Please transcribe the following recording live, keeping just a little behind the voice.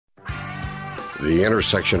The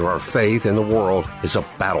intersection of our faith and the world is a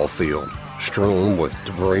battlefield, strewn with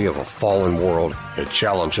debris of a fallen world. It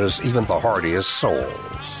challenges even the hardiest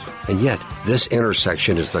souls. And yet, this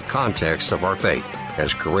intersection is the context of our faith.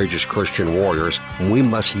 As courageous Christian warriors, we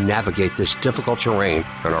must navigate this difficult terrain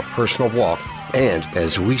in our personal walk and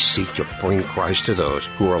as we seek to bring Christ to those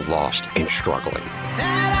who are lost and struggling.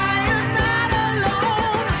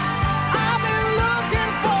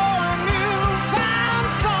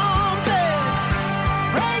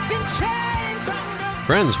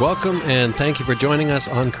 Friends, welcome and thank you for joining us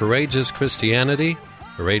on Courageous Christianity,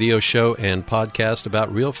 a radio show and podcast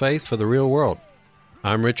about real faith for the real world.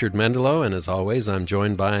 I'm Richard Mendelow, and as always, I'm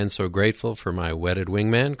joined by and so grateful for my wedded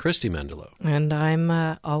wingman, Christy Mendelow. And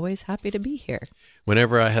I'm always happy to be here.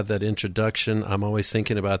 Whenever I have that introduction, I'm always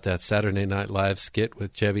thinking about that Saturday Night Live skit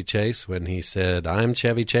with Chevy Chase when he said, "I'm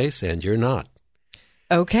Chevy Chase and you're not."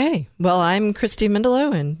 Okay. Well, I'm Christy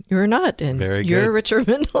Mendelow and you're not. And Very good. You're Richard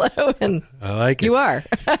Mendelow and I like it. You are.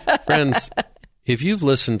 Friends, if you've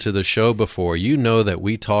listened to the show before, you know that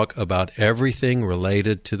we talk about everything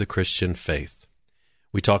related to the Christian faith.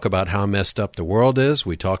 We talk about how messed up the world is.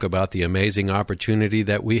 We talk about the amazing opportunity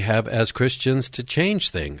that we have as Christians to change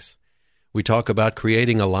things. We talk about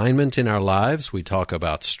creating alignment in our lives. We talk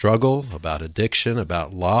about struggle, about addiction,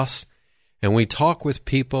 about loss. And we talk with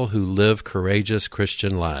people who live courageous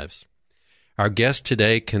Christian lives. Our guest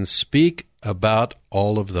today can speak about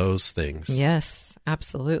all of those things. Yes,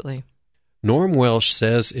 absolutely. Norm Welsh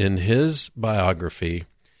says in his biography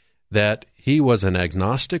that he was an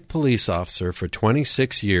agnostic police officer for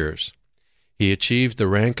 26 years. He achieved the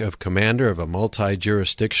rank of commander of a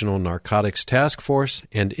multi-jurisdictional narcotics task force,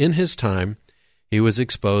 and in his time, he was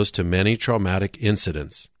exposed to many traumatic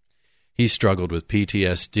incidents. He struggled with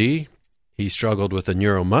PTSD. He struggled with a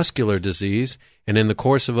neuromuscular disease, and in the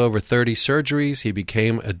course of over 30 surgeries, he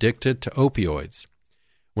became addicted to opioids.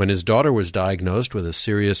 When his daughter was diagnosed with a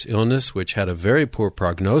serious illness which had a very poor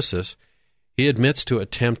prognosis, he admits to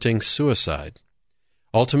attempting suicide.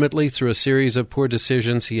 Ultimately, through a series of poor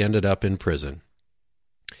decisions, he ended up in prison.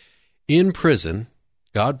 In prison,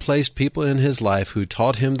 God placed people in his life who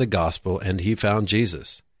taught him the gospel, and he found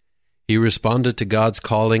Jesus. He responded to God's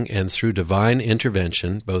calling, and through divine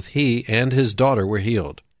intervention, both he and his daughter were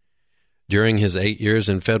healed. During his 8 years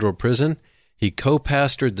in federal prison, he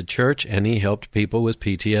co-pastored the church and he helped people with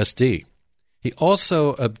PTSD. He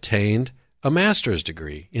also obtained a master's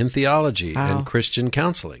degree in theology and Christian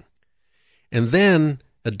counseling, and then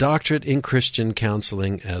a doctorate in Christian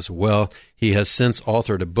counseling as well. He has since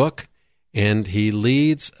authored a book, and he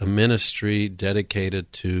leads a ministry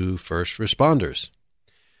dedicated to first responders.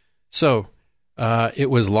 So it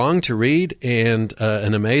was long to read and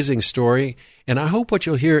an amazing story. And I hope what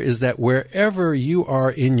you'll hear is that wherever you are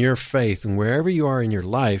in your faith and wherever you are in your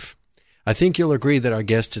life, I think you'll agree that our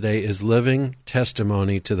guest today is living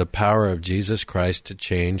testimony to the power of Jesus Christ to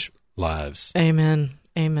change lives. Amen.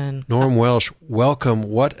 Amen. Norm Welsh, welcome.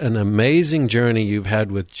 What an amazing journey you've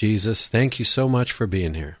had with Jesus. Thank you so much for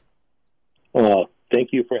being here.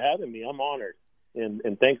 Thank you for having me. I'm honored.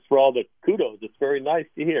 And thanks for all the kudos. It's very nice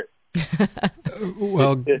to hear.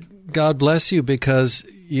 Well, God bless you, because,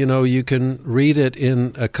 you know, you can read it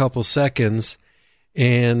in a couple seconds,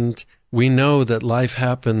 and we know that life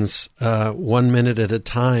happens 1 minute at a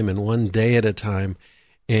time and 1 day at a time.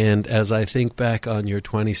 And as I think back on your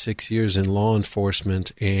 26 years in law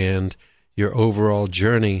enforcement and your overall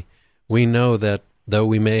journey, we know that though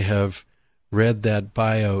we may have read that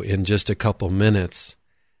bio in just a couple minutes,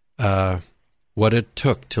 what it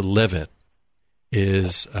took to live it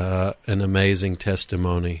is an amazing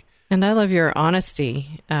testimony. And I love your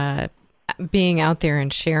honesty, being out there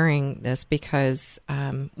and sharing this, because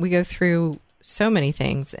we go through so many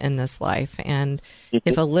things in this life. And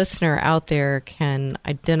if a listener out there can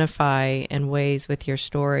identify in ways with your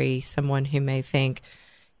story, someone who may think,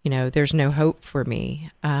 you know, there's no hope for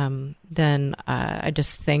me, then I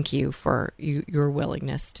just thank you for your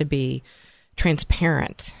willingness to be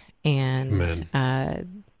transparent and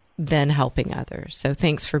then helping others. So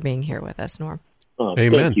thanks for being here with us, Norm.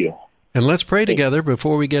 Amen. Thank you. And let's pray together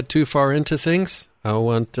before we get too far into things. I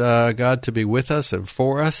want God to be with us and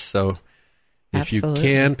for us. So if Absolutely. you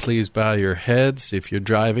can, please bow your heads. If you're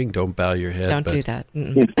driving, don't bow your head. Don't do that.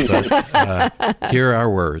 But hear our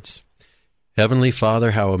words. Heavenly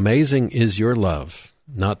Father, how amazing is your love.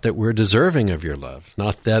 Not that we're deserving of your love,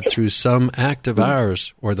 not that through some act of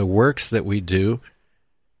ours or the works that we do,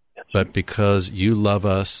 but because you love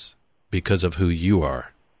us because of who you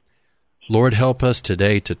are. Lord, help us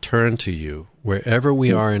today to turn to you. Wherever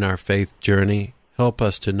we are in our faith journey, help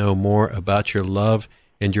us to know more about your love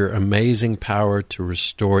and your amazing power to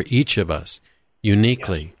restore each of us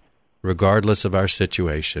uniquely, regardless of our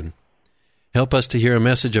situation. Help us to hear a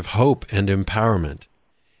message of hope and empowerment,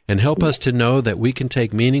 and help us to know that we can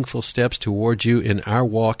take meaningful steps towards you in our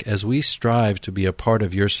walk as we strive to be a part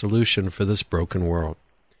of your solution for this broken world.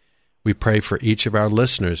 We pray for each of our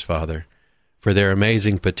listeners, Father, for their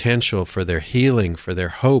amazing potential, for their healing, for their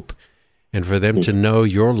hope, and for them to know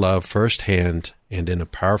your love firsthand and in a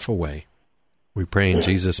powerful way. We pray in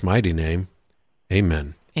Jesus' mighty name.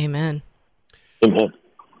 Amen. Amen. Amen.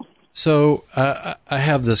 So I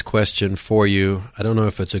have this question for you. I don't know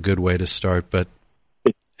if it's a good way to start, but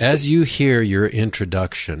as you hear your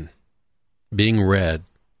introduction being read,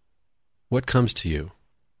 what comes to you?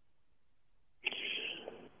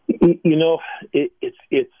 You know,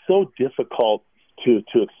 it's so difficult to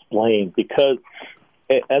explain because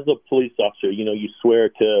as a police officer, you know, you swear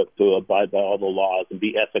to abide by all the laws and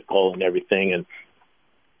be ethical and everything, and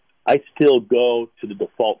I still go to the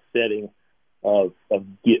default setting of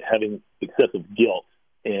having excessive guilt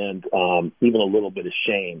and even a little bit of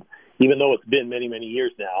shame, even though it's been many, many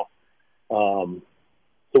years now. So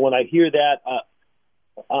when I hear that,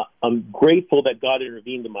 I'm grateful that God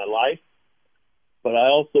intervened in my life, but I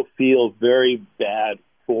also feel very bad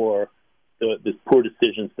for the poor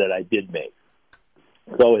decisions that I did make.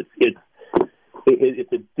 So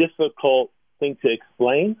it's a difficult thing to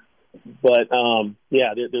explain, but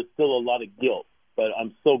there's still a lot of guilt. But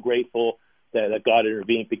I'm so grateful that God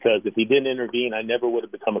intervened, because if he didn't intervene, I never would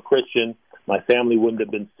have become a Christian. My family wouldn't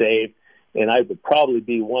have been saved, and I would probably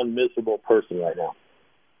be one miserable person right now.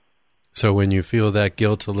 So when you feel that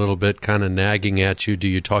guilt a little bit kind of nagging at you, do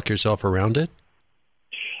you talk yourself around it?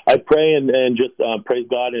 I pray and just praise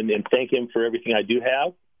God and thank him for everything I do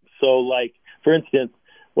have. So, like, for instance,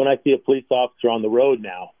 when I see a police officer on the road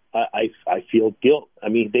now, I feel guilt. I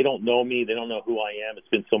mean, they don't know me. They don't know who I am. It's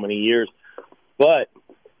been so many years. But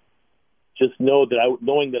just knowing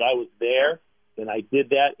that I was there and I did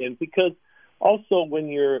that. And because also when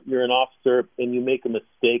you're an officer and you make a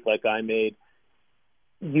mistake like I made,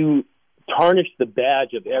 you tarnish the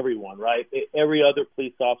badge of everyone, right? Every other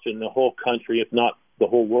police officer in the whole country, if not the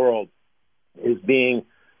whole world, is being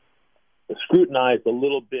scrutinized a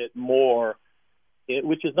little bit more,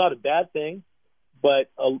 which is not a bad thing, but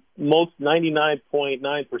most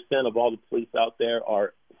 99.9% of all the police out there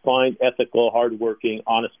are fine, ethical, hardworking,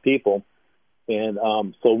 honest people. And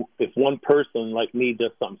so if one person like me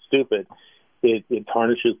does something stupid, it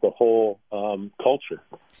tarnishes the whole culture.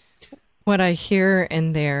 What I hear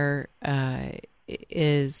in there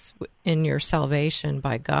is in your salvation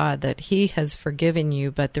by God that he has forgiven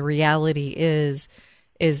you, but the reality is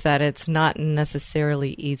that it's not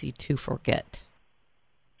necessarily easy to forget.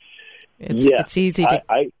 It's easy to...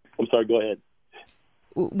 I'm sorry, go ahead.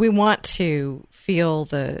 We want to feel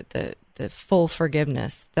the full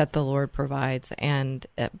forgiveness that the Lord provides,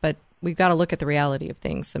 but we've got to look at the reality of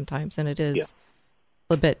things sometimes, and it is a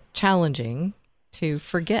little bit challenging to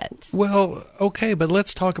forget. Well, okay, but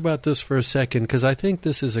let's talk about this for a second, because I think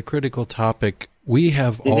this is a critical topic. We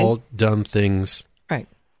have all done things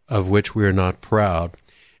of which we are not proud,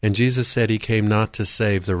 and Jesus said he came not to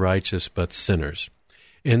save the righteous, but sinners.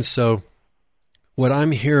 And so what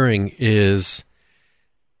I'm hearing is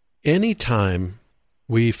anytime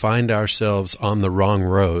we find ourselves on the wrong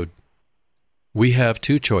road, we have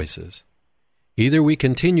two choices. Either we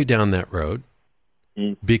continue down that road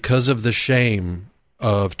because of the shame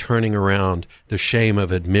of turning around, the shame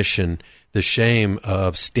of admission, the shame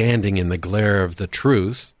of standing in the glare of the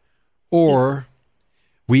truth, or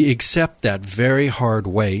we accept that very hard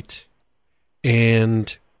weight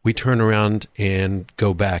and we turn around and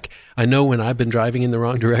go back. I know when I've been driving in the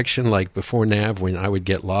wrong direction, like before Nav, when I would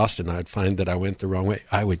get lost and I'd find that I went the wrong way,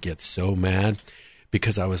 I would get so mad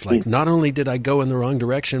because I was like, not only did I go in the wrong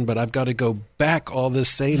direction, but I've got to go back all this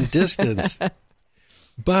same distance.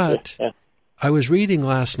 But I was reading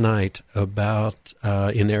last night about,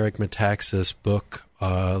 in Eric Metaxas' book,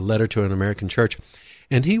 Letter to an American Church,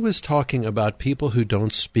 and he was talking about people who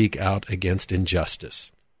don't speak out against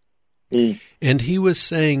injustice. And he was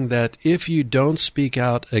saying that if you don't speak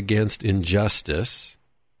out against injustice,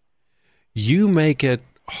 you make it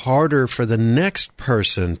harder for the next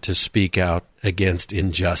person to speak out against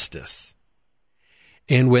injustice.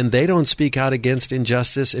 And when they don't speak out against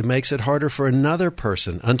injustice, it makes it harder for another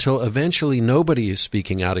person until eventually nobody is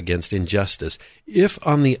speaking out against injustice. If,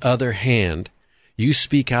 on the other hand, you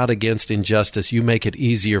speak out against injustice, you make it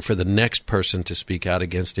easier for the next person to speak out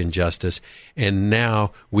against injustice. And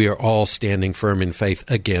now we are all standing firm in faith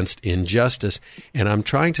against injustice. And I'm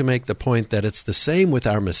trying to make the point that it's the same with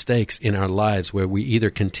our mistakes in our lives, where we either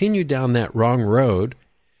continue down that wrong road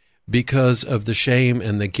because of the shame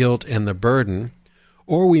and the guilt and the burden,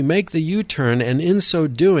 or we make the U-turn, and in so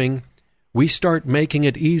doing, we start making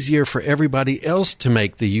it easier for everybody else to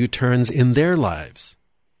make the U-turns in their lives.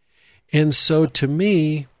 And so to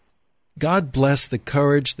me, God bless the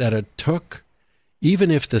courage that it took,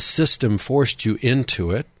 even if the system forced you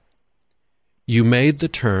into it. You made the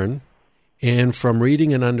turn, and from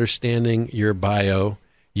reading and understanding your bio,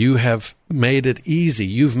 you have made it easy.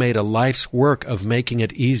 You've made a life's work of making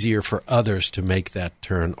it easier for others to make that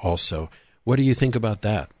turn also. What do you think about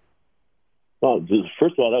that? Well,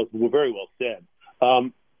 first of all, that was very well said.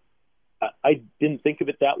 I didn't think of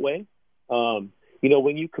it that way.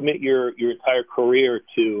 When you commit your entire career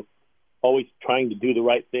to always trying to do the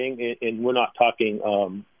right thing, and we're not talking,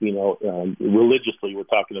 religiously, we're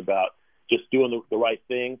talking about just doing the right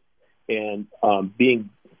thing and being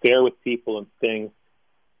fair with people and things.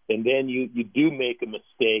 And then you do make a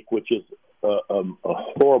mistake, which is a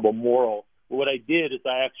horrible moral. What I did is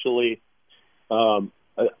I actually I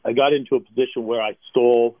got into a position where I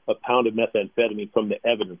stole a pound of methamphetamine from the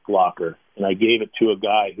evidence locker, and I gave it to a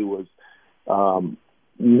guy who was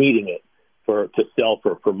needing it to sell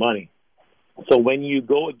for money. So when you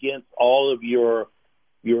go against all of your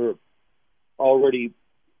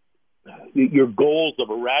goals of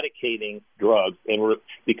eradicating drugs, and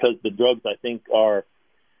because the drugs, I think, are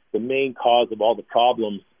the main cause of all the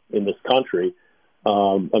problems in this country.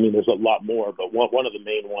 There's a lot more, but one of the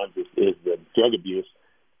main ones is the drug abuse.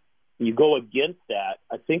 You go against that,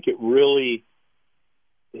 I think it really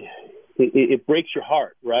it breaks your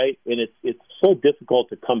heart, right? And it's so difficult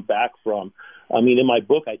to come back from. In my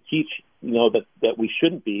book, I teach that we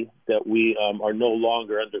shouldn't be, that we are no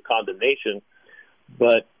longer under condemnation,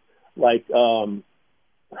 but like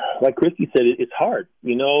Christy said, it's hard.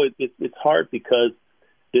 It's hard because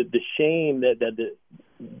the shame that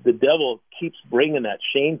the devil keeps bringing that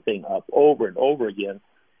shame thing up over and over again.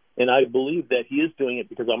 And I believe that he is doing it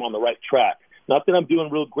because I'm on the right track. Not that I'm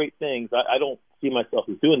doing real great things. I don't see myself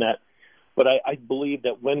as doing that. But I believe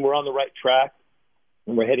that when we're on the right track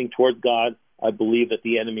and we're heading towards God, I believe that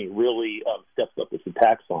the enemy really steps up his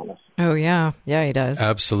attacks on us. Oh, yeah. Yeah, he does.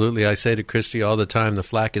 Absolutely. I say to Christy all the time, the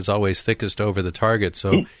flak is always thickest over the target.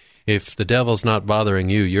 So if the devil's not bothering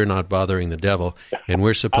you, you're not bothering the devil. And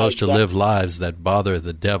we're supposed to live lives that bother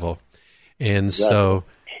the devil. And so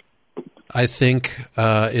I think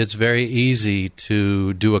it's very easy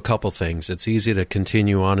to do a couple things. It's easy to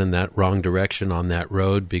continue on in that wrong direction on that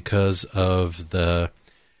road because of the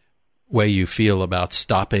way you feel about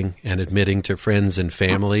stopping and admitting to friends and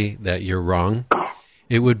family that you're wrong.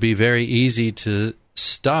 It would be very easy to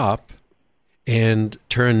stop and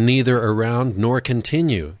turn neither around nor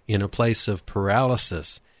continue in a place of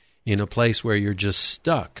paralysis, in a place where you're just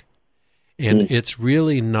stuck. And it's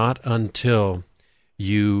really not until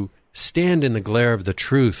you stand in the glare of the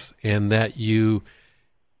truth and that you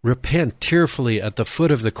repent tearfully at the foot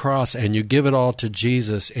of the cross and you give it all to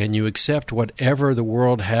Jesus and you accept whatever the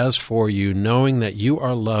world has for you, knowing that you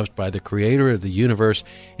are loved by the Creator of the universe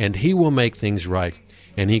and He will make things right.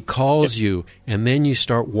 And He calls you, and then you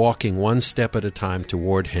start walking one step at a time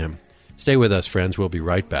toward Him. Stay with us, friends. We'll be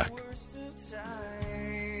right back.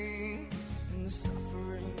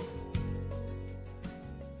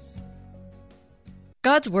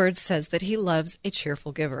 God's Word says that He loves a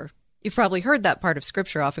cheerful giver. You've probably heard that part of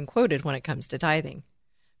Scripture often quoted when it comes to tithing.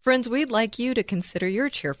 Friends, we'd like you to consider your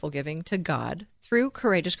cheerful giving to God through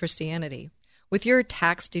Courageous Christianity. With your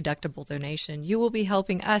tax-deductible donation, you will be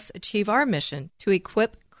helping us achieve our mission to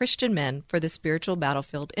equip Christian men for the spiritual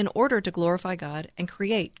battlefield in order to glorify God and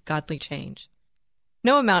create godly change.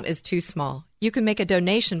 No amount is too small. You can make a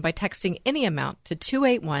donation by texting any amount to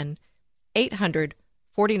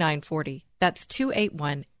 281-800-4940. That's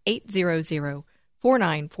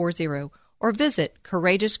 281-800-4940, or visit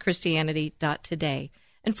CourageousChristianity.today.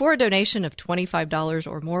 And for a donation of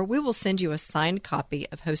 $25 or more, we will send you a signed copy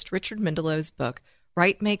of host Richard Mendelow's book,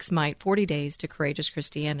 Right Makes Might, 40 Days to Courageous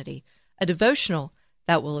Christianity, a devotional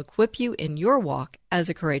that will equip you in your walk as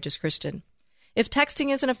a courageous Christian. If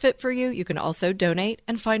texting isn't a fit for you, you can also donate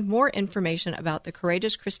and find more information about the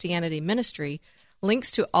Courageous Christianity Ministry,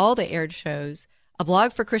 links to all the aired shows, a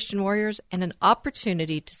blog for Christian warriors, and an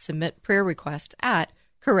opportunity to submit prayer requests at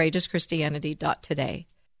CourageousChristianity.today.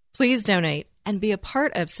 Please donate and be a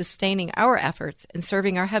part of sustaining our efforts in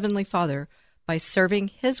serving our Heavenly Father by serving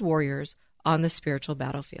His warriors on the spiritual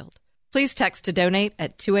battlefield. Please text to donate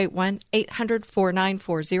at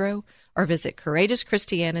 281-800-4940 or visit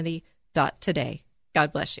CourageousChristianity.today.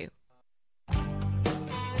 God bless you.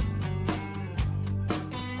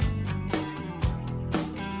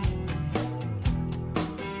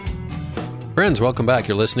 Friends, welcome back.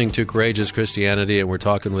 You're listening to Courageous Christianity, and we're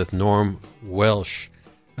talking with Norm Welsh,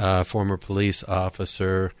 former police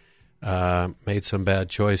officer, made some bad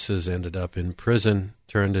choices, ended up in prison,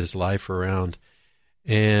 turned his life around,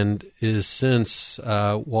 and is since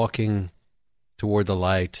walking toward the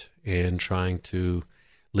light and trying to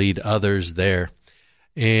lead others there.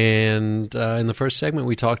 And in the first segment,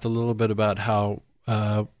 we talked a little bit about how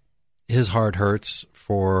his heart hurts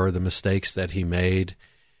for the mistakes that he made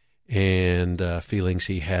and feelings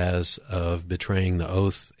he has of betraying the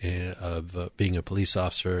oath of being a police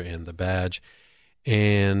officer and the badge.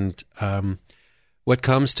 And what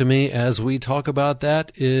comes to me as we talk about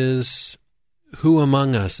that is, who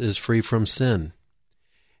among us is free from sin?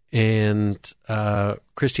 And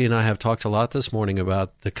Christy and I have talked a lot this morning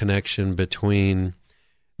about the connection between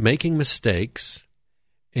making mistakes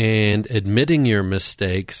and admitting your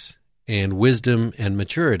mistakes and wisdom and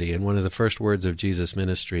maturity. And one of the first words of Jesus'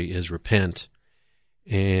 ministry is repent.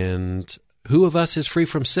 And who of us is free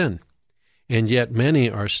from sin? And yet many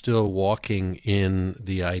are still walking in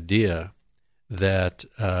the idea that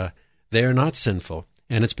they are not sinful.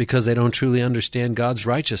 And it's because they don't truly understand God's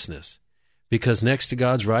righteousness. Because next to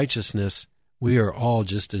God's righteousness, we are all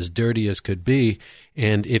just as dirty as could be.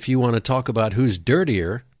 And if you want to talk about who's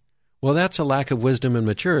dirtier, well, that's a lack of wisdom and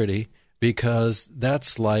maturity, because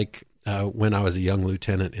that's like when I was a young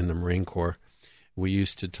lieutenant in the Marine Corps, we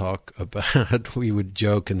used to talk about, we would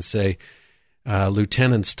joke and say,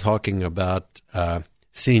 lieutenants talking about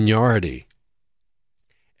seniority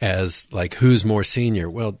as like, who's more senior?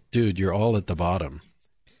 Well, dude, you're all at the bottom.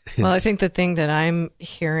 Well, I think the thing that I'm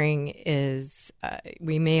hearing is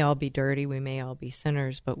we may all be dirty, we may all be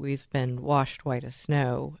sinners, but we've been washed white as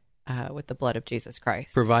snow with the blood of Jesus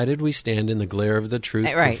Christ. Provided we stand in the glare of the truth,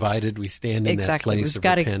 right. Provided we stand in that place of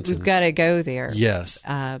repentance. We've got to go there. Yes.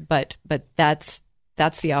 But that's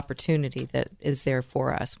the opportunity that is there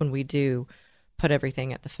for us when we do put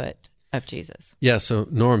everything at the foot of Jesus. Yeah, so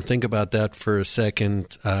Norm, think about that for a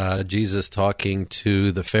second. Jesus talking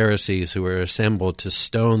to the Pharisees who were assembled to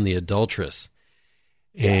stone the adulteress.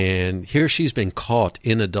 And here she's been caught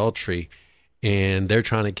in adultery, and they're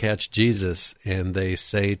trying to catch Jesus, and they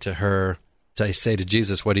say to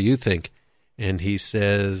Jesus, what do you think? And he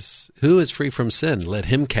says, who is free from sin? Let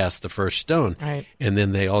him cast the first stone. Right. And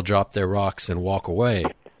then they all drop their rocks and walk away.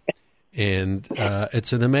 And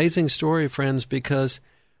it's an amazing story, friends, because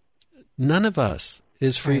none of us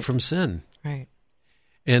is free from sin. Right.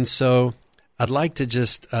 And so I'd like to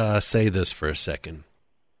just say this for a second.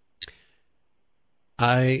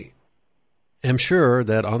 I am sure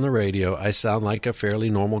that on the radio I sound like a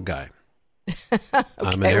fairly normal guy. Okay,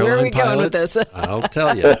 I'm an where are we airline going pilot. with this? I'll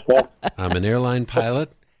tell you. I'm an airline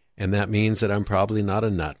pilot, and that means that I'm probably not a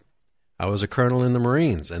nut. I was a colonel in the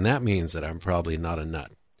Marines, and that means that I'm probably not a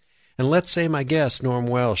nut. And let's say my guest, Norm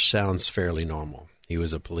Welsh, sounds fairly normal. He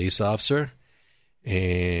was a police officer,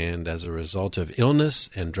 and as a result of illness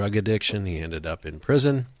and drug addiction, he ended up in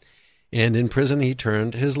prison. And in prison, he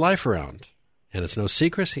turned his life around. And it's no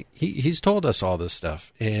secret. He's told us all this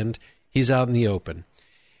stuff, and he's out in the open.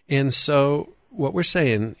 And so what we're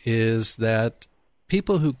saying is that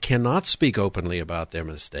people who cannot speak openly about their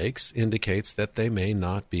mistakes indicates that they may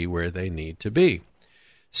not be where they need to be.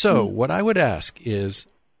 So what I would ask is,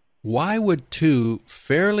 why would two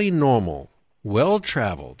fairly normal,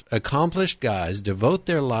 well-traveled, accomplished guys devote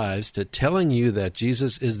their lives to telling you that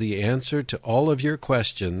Jesus is the answer to all of your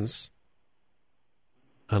questions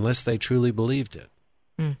unless they truly believed it?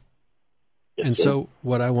 And so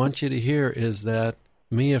what I want you to hear is that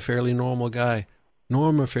me, a fairly normal guy,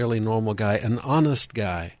 Norm, a fairly normal guy, an honest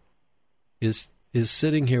guy, is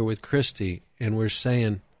sitting here with Christy, and we're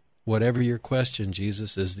saying, whatever your question,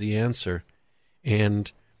 Jesus is the answer.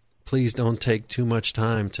 And please don't take too much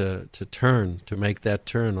time to make that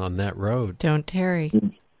turn on that road. Don't tarry.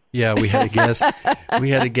 Yeah, we had a guest. We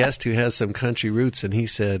had a guest who has some country roots, and he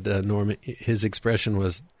said, Norm, his expression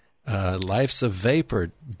was, "Life's a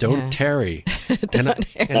vapor. Don't tarry."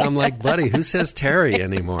 And I'm like, buddy, who says tarry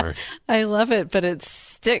anymore? I love it, but it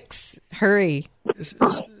sticks. Hurry.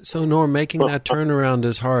 So, Norm, making that turnaround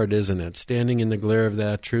is hard, isn't it? Standing in the glare of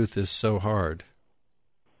that truth is so hard.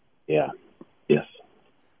 Yeah. Yes.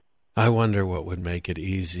 I wonder what would make it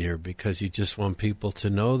easier, because you just want people to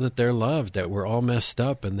know that they're loved, that we're all messed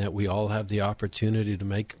up, and that we all have the opportunity to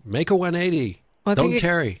make a 180. Well, don't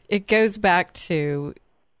tarry. It goes back to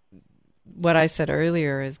what I said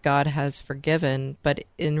earlier, is God has forgiven, but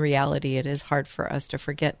in reality it is hard for us to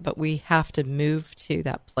forget. But we have to move to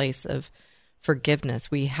that place of forgiveness.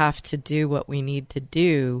 We have to do what we need to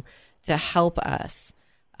do to help us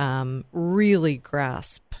really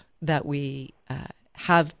grasp that we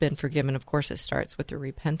have been forgiven, of course, it starts with the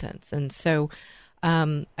repentance. And so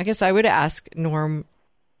I guess I would ask, Norm,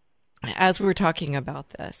 as we were talking about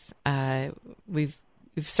this, we've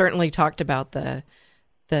certainly talked about the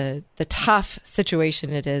tough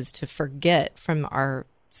situation it is to forget from our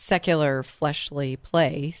secular fleshly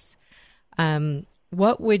place.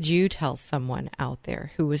 What would you tell someone out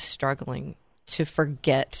there who is struggling to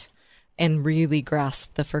forget and really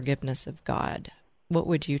grasp the forgiveness of God? What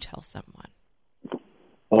would you tell someone?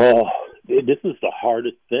 Oh, this is the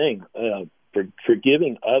hardest thing.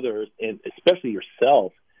 Forgiving others, and especially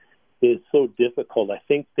yourself, is so difficult. I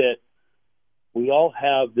think that we all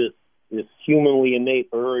have this humanly innate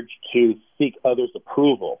urge to seek others'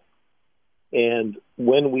 approval. And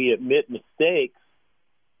when we admit mistakes,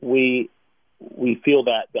 we feel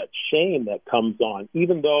that shame that comes on,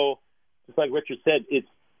 even though, just like Richard said,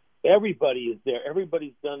 everybody is there.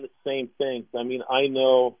 Everybody's done the same things. I mean, I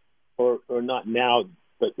know, or not now,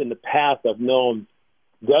 but in the past, I've known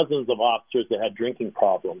dozens of officers that had drinking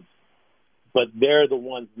problems, but they're the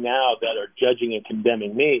ones now that are judging and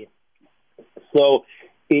condemning me. So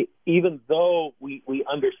even though we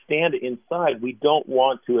understand it inside, we don't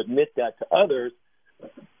want to admit that to others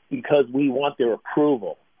because we want their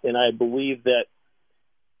approval. And I believe that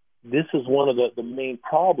this is one of the main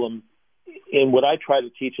problems. And what I try to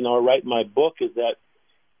teach, and I'll write in my book, is that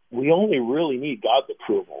we only really need God's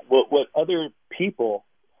approval. What other people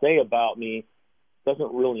say about me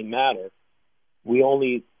doesn't really matter. We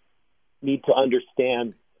only need to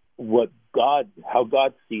understand how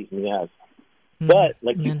God sees me as. But,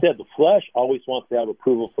 like you said, the flesh always wants to have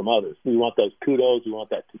approval from others. We want those kudos. We want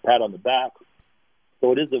that pat on the back.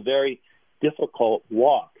 So it is a very difficult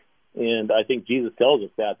walk. And I think Jesus tells us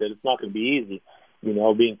that it's not going to be easy. You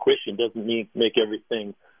know, being Christian doesn't mean make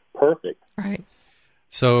everything perfect. Right.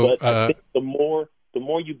 So, but I think the more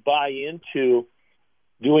you buy into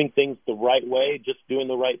doing things the right way, just doing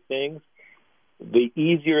the right things, the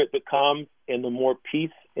easier it becomes and the more peace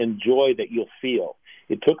and joy that you'll feel.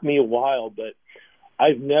 It took me a while, but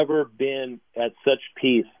I've never been at such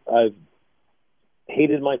peace. I've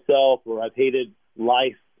hated myself, or I've hated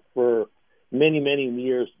life for many, many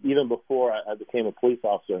years, even before I became a police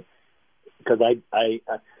officer. Because the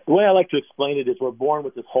way I like to explain it is we're born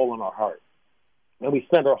with this hole in our heart, and we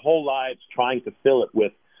spend our whole lives trying to fill it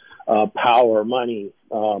with power, money,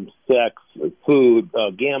 sex, food,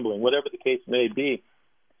 gambling, whatever the case may be.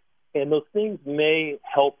 And those things may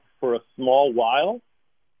help for a small while,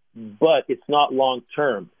 but it's not long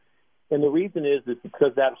term. And the reason is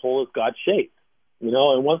because that hole is God-shaped. You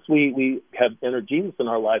know, and once we have entered Jesus in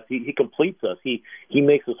our life, he completes us. He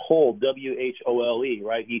makes us whole, WHOLE,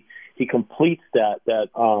 right? He completes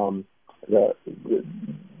the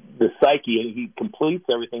psyche, and he completes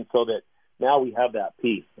everything so that now we have that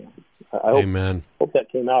peace. Amen. Hope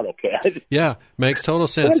that came out okay. Yeah, makes total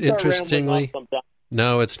sense. Interestingly,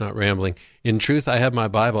 no, it's not rambling. In truth, I have my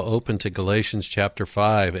Bible open to Galatians chapter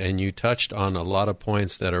 5, and you touched on a lot of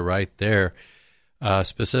points that are right there,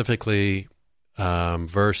 specifically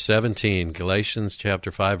verse 17, Galatians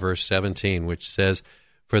chapter 5, verse 17, which says,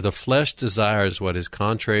 "For the flesh desires what is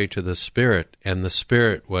contrary to the Spirit, and the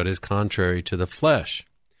Spirit what is contrary to the flesh.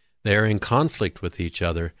 They are in conflict with each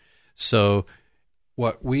other." So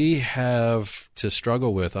what we have to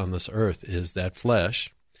struggle with on this earth is that flesh.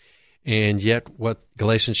 And yet what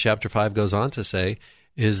Galatians chapter 5 goes on to say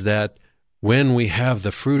is that when we have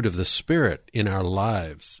the fruit of the Spirit in our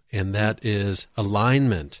lives, and that is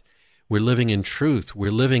alignment, we're living in truth,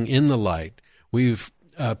 we're living in the light, we've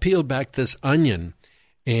peeled back this onion,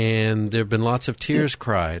 and there have been lots of tears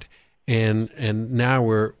cried, and now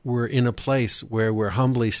we're in a place where we're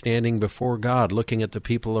humbly standing before God, looking at the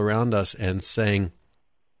people around us and saying,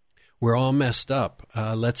 we're all messed up.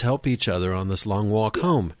 Let's help each other on this long walk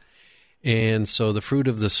home. And so the fruit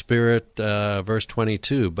of the Spirit, verse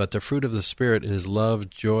 22, but the fruit of the Spirit is love,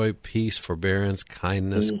 joy, peace, forbearance,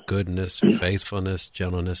 kindness, goodness, faithfulness,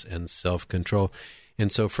 gentleness, and self-control.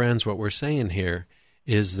 And so, friends, what we're saying here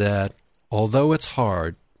is that although it's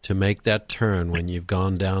hard to make that turn when you've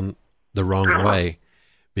gone down the wrong way,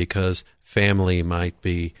 because family might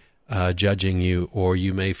be judging you, or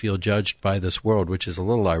you may feel judged by this world, which is a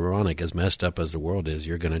little ironic. As messed up as the world is,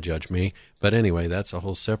 you're going to judge me. But anyway, that's a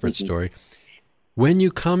whole separate story. When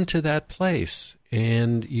you come to that place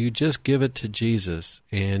and you just give it to Jesus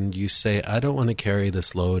and you say, I don't want to carry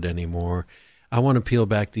this load anymore. I want to peel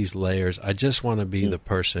back these layers. I just want to be the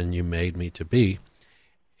person you made me to be.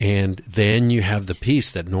 And then you have the peace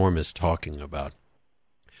that Norm is talking about.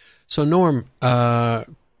 So Norm,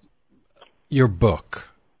 your book,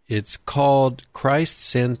 it's called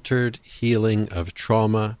Christ-Centered Healing of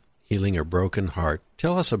Trauma, healing a broken heart.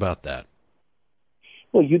 Tell us about that.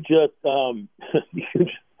 Well, you just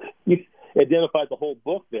you identified the whole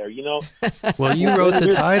book there, you know. Well, you wrote the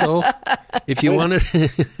title. If you wanted,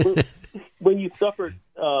 when you suffered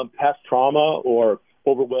past trauma or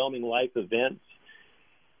overwhelming life events,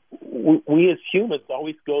 we as humans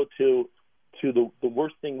always go to the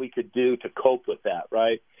worst thing we could do to cope with that,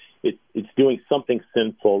 right? It's doing something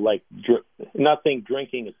sinful, like not saying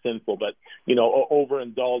drinking is sinful, but you know,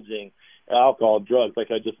 overindulging, alcohol, drugs,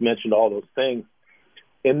 like I just mentioned, all those things.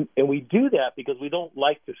 And we do that because we don't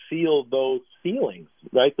like to feel those feelings,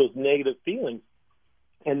 right? Those negative feelings.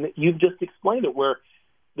 And you've just explained it, where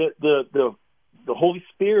the Holy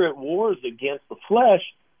Spirit wars against the flesh,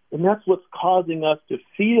 and that's what's causing us to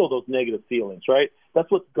feel those negative feelings, right?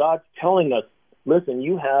 That's what God's telling us. Listen,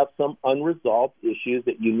 you have some unresolved issues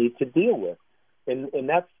that you need to deal with. And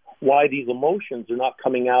that's why these emotions are not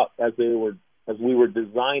coming out as we were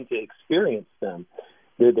designed to experience them.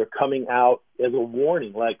 They're coming out as a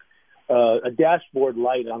warning, like a dashboard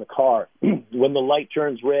light on a car. When the light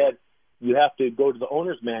turns red, you have to go to the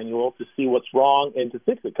owner's manual to see what's wrong and to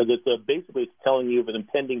fix it, because basically it's telling you of an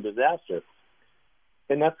impending disaster.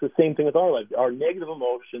 And that's the same thing with our life. Our negative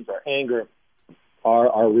emotions, our anger,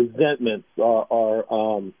 our resentments,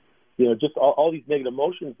 our just all these negative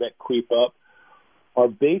emotions that creep up are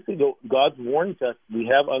basically God's warning to us.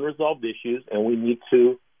 We have unresolved issues and we need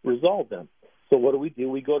to resolve them. So what do?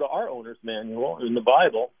 We go to our owner's manual in the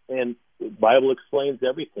Bible, and the Bible explains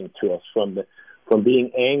everything to us, from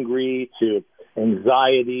being angry to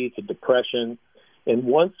anxiety to depression. And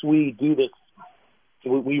once we do this,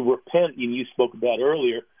 we repent, and you spoke about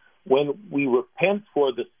earlier, when we repent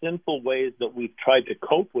for the sinful ways that we've tried to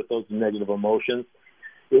cope with those negative emotions,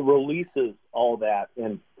 it releases all that,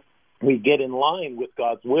 and we get in line with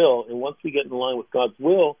God's will. And once we get in line with God's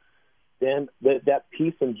will, then that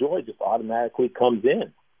peace and joy just automatically comes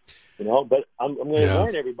in, you know. But I'm going to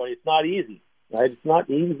warn everybody, it's not easy, right? It's not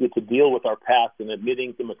easy to deal with our past and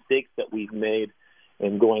admitting the mistakes that we've made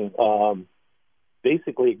and going,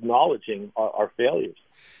 basically acknowledging our failures.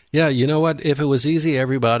 Yeah, you know what? If it was easy,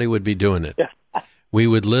 everybody would be doing it. We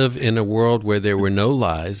would live in a world where there were no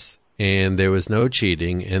lies and there was no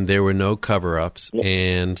cheating and there were no cover-ups,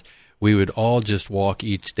 and we would all just walk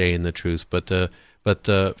each day in the truth. But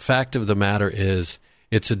the fact of the matter is,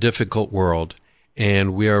 it's a difficult world,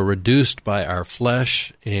 and we are reduced by our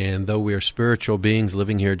flesh, and though we are spiritual beings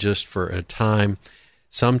living here just for a time,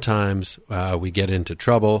 sometimes we get into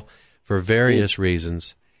trouble for various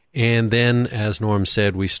reasons. And then, as Norm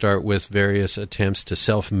said, we start with various attempts to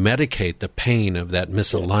self-medicate the pain of that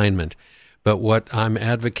misalignment. But what I'm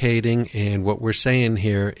advocating and what we're saying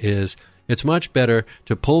here is it's much better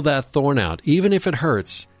to pull that thorn out, even if it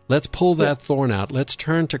hurts. Let's pull that thorn out. Let's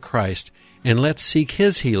turn to Christ, and let's seek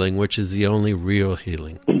His healing, which is the only real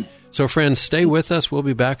healing. So, friends, stay with us. We'll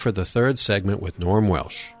be back for the third segment with Norm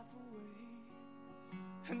Welsh.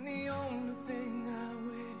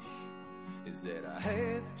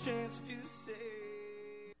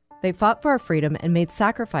 They fought for our freedom and made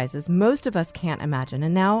sacrifices most of us can't imagine,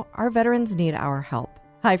 and now our veterans need our help.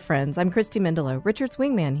 Hi, friends. I'm Christy Mendelow, Richard's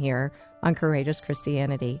wingman here on Courageous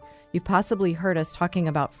Christianity. You've possibly heard us talking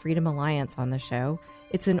about Freedom Alliance on the show.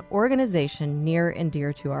 It's an organization near and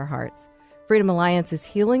dear to our hearts. Freedom Alliance is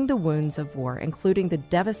healing the wounds of war, including the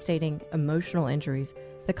devastating emotional injuries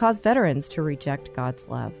that cause veterans to reject God's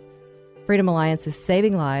love. Freedom Alliance is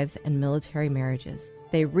saving lives and military marriages.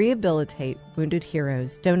 They rehabilitate wounded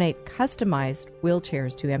heroes, donate customized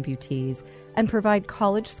wheelchairs to amputees, and provide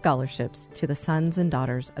college scholarships to the sons and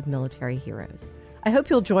daughters of military heroes. I hope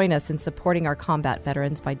you'll join us in supporting our combat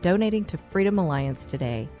veterans by donating to Freedom Alliance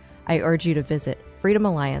today. I urge you to visit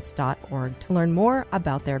freedomalliance.org to learn more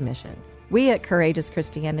about their mission. We at Courageous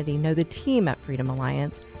Christianity know the team at Freedom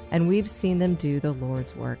Alliance, and we've seen them do the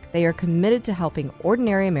Lord's work. They are committed to helping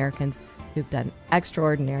ordinary Americans who've done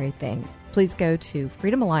extraordinary things. Please go to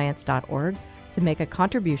freedomalliance.org to make a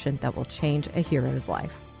contribution that will change a hero's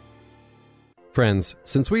life. Friends,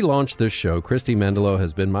 since we launched this show, Christy Mendelow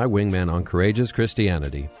has been my wingman on Courageous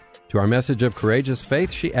Christianity. To our message of courageous faith,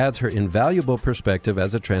 she adds her invaluable perspective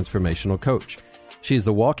as a transformational coach. She's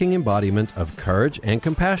the walking embodiment of courage and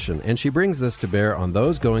compassion, and she brings this to bear on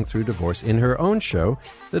those going through divorce in her own show,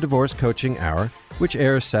 The Divorce Coaching Hour, which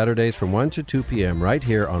airs Saturdays from 1 to 2 p.m. right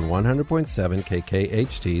here on 100.7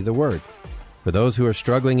 KKHT, The Word. For those who are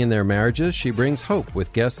struggling in their marriages, she brings hope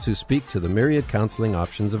with guests who speak to the myriad counseling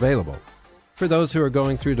options available. For those who are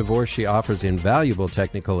going through divorce, she offers invaluable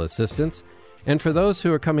technical assistance. And for those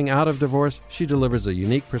who are coming out of divorce, she delivers a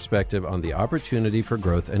unique perspective on the opportunity for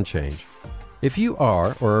growth and change. If you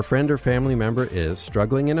are, or a friend or family member is,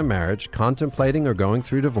 struggling in a marriage, contemplating or going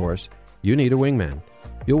through divorce, you need a wingman.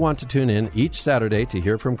 You'll want to tune in each Saturday to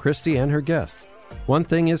hear from Christy and her guests. One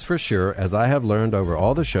thing is for sure, as I have learned over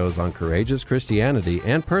all the shows on Courageous Christianity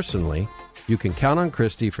and personally, you can count on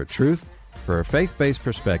Christy for truth, for a faith-based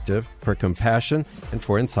perspective, for compassion, and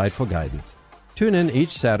for insightful guidance. Tune in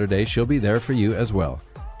each Saturday. She'll be there for you as well.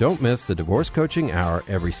 Don't miss the Divorce Coaching Hour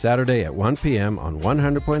every Saturday at 1 p.m. on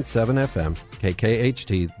 100.7 FM,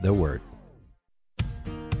 KKHT, The Word.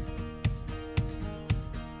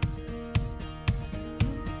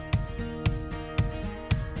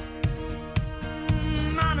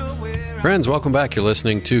 Friends, welcome back. You're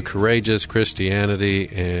listening to Courageous Christianity,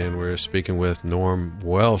 and we're speaking with Norm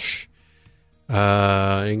Welsh.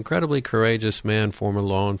 Incredibly courageous man, former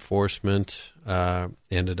law enforcement,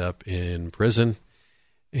 ended up in prison,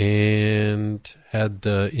 and had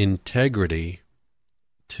the integrity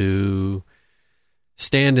to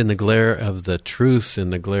stand in the glare of the truth,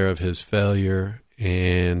 in the glare of his failure,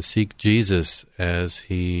 and seek Jesus as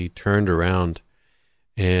he turned around.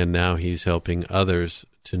 And now he's helping others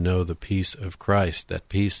to know the peace of Christ, that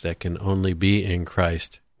peace that can only be in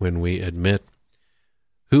Christ when we admit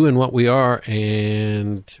who and what we are,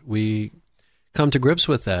 and we come to grips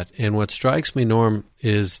with that. And what strikes me, Norm,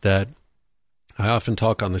 is that I often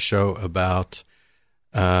talk on the show about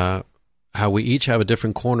how we each have a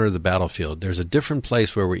different corner of the battlefield. There's a different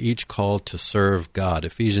place where we're each called to serve God.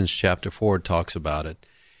 Ephesians chapter 4 talks about it.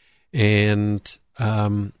 And,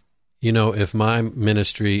 if my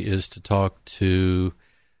ministry is to talk to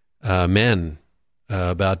men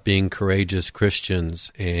about being courageous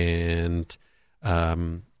Christians and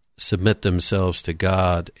submit themselves to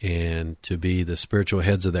God and to be the spiritual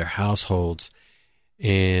heads of their households,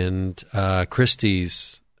 and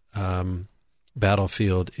Christy's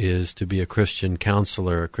battlefield is to be a Christian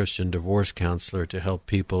counselor, a Christian divorce counselor, to help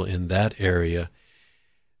people in that area,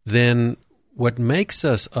 then what makes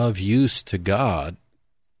us of use to God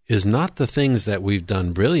is not the things that we've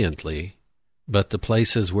done brilliantly, but the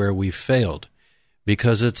places where we've failed,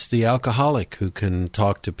 because it's the alcoholic who can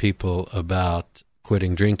talk to people about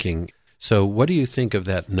quitting drinking. So what do you think of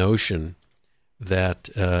that notion that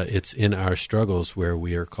it's in our struggles where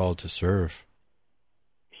we are called to serve?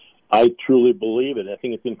 I truly believe it. I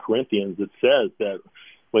think it's in Corinthians. It says that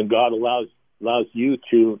when God allows you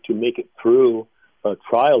to make it through a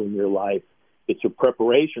trial in your life, it's a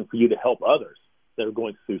preparation for you to help others that are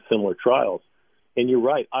going through similar trials. And you're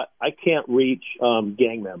right. I can't reach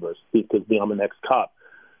gang members because I'm an ex-cop.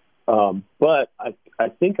 But I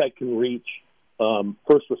think I can reach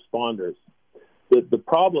first responders. The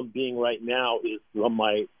problem being right now is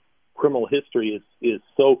my criminal history is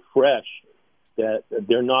so fresh that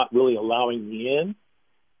they're not really allowing me in.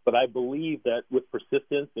 But I believe that with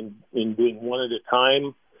persistence and in doing one at a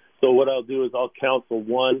time, so what I'll do is I'll counsel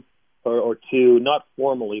one or two, not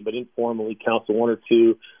formally, but informally counsel one or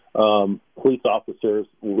two police officers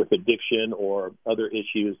with addiction or other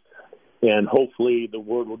issues, and hopefully the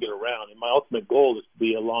word will get around. And my ultimate goal is to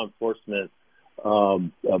be a law enforcement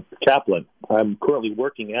chaplain. I'm currently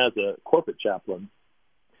working as a corporate chaplain,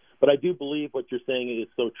 but I do believe what you're saying is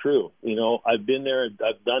so true. I've been there,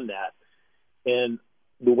 I've done that, and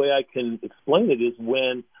the way I can explain it is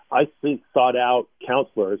when I sought out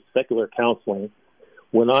counselors, secular counseling,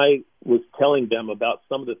 when I was telling them about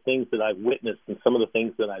some of the things that I've witnessed and some of the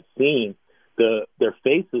things that I've seen, their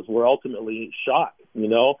faces were ultimately shocked,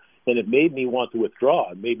 and it made me want to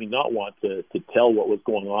withdraw. It made me not want to tell what was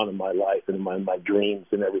going on in my life and in my dreams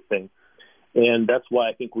and everything. And that's why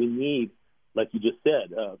I think we need, like you just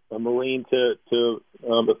said, a Marine to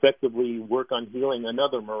effectively work on healing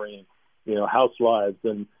another Marine, housewives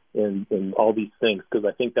and all these things, because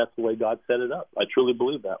I think that's the way God set it up. I truly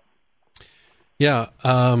believe that. Yeah.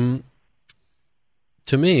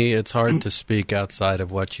 To me, it's hard to speak outside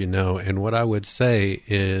of what you know. And what I would say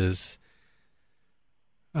is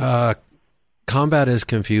combat is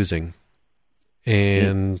confusing.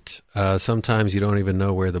 And sometimes you don't even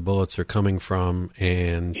know where the bullets are coming from.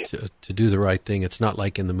 And to do the right thing, it's not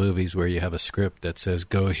like in the movies where you have a script that says,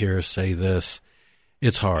 go here, say this.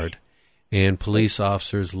 It's hard. And police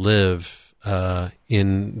officers live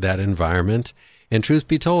in that environment. And truth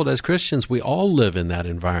be told, as Christians, we all live in that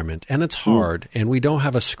environment, and it's hard, and we don't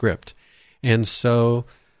have a script. And so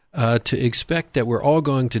to expect that we're all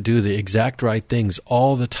going to do the exact right things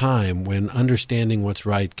all the time when understanding what's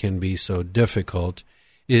right can be so difficult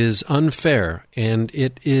is unfair, and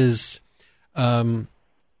it is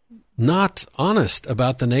not honest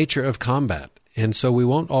about the nature of combat. And so we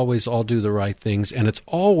won't always all do the right things, and it's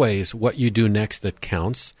always what you do next that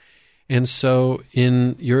counts. And so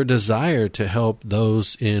in your desire to help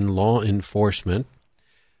those in law enforcement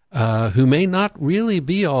who may not really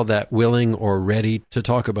be all that willing or ready to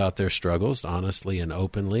talk about their struggles honestly and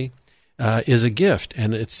openly is a gift,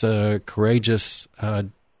 and it's a courageous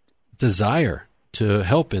desire to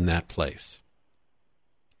help in that place.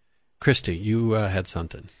 Christy, you had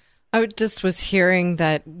something. I just was hearing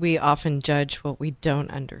that we often judge what we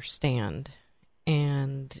don't understand.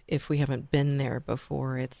 And if we haven't been there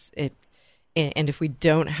before, and if we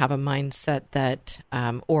don't have a mindset that,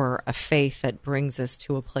 or a faith that brings us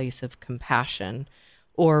to a place of compassion,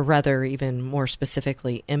 or rather even more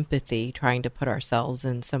specifically, empathy, trying to put ourselves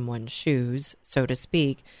in someone's shoes, so to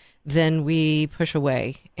speak, then we push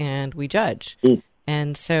away and we judge.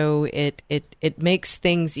 And so it makes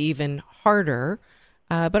things even harder.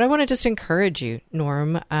 But I want to just encourage you,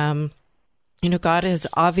 Norm. God has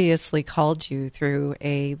obviously called you through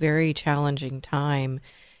a very challenging time.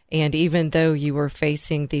 And even though you were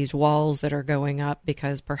facing these walls that are going up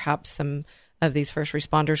because perhaps some of these first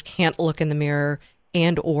responders can't look in the mirror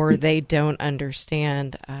or they don't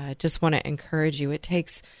understand, just want to encourage you. It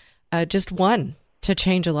takes just one to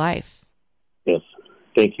change a life. Yes.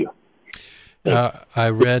 Thank you. I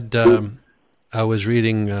was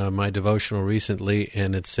reading my devotional recently,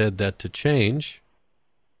 and it said that to change,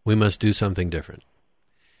 we must do something different.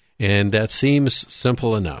 And that seems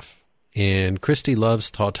simple enough. And Christy loves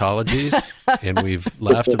tautologies, and we've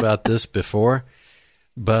laughed about this before.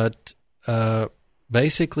 But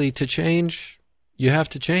basically, to change, you have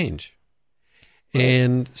to change.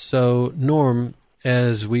 And so, Norm,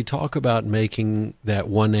 as we talk about making that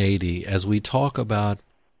 180, as we talk about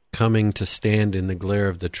coming to stand in the glare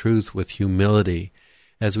of the truth with humility,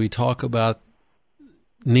 as we talk about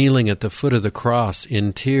kneeling at the foot of the cross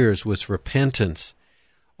in tears with repentance,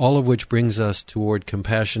 all of which brings us toward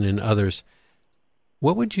compassion in others,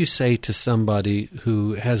 what would you say to somebody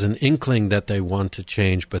who has an inkling that they want to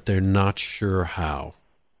change, but they're not sure how?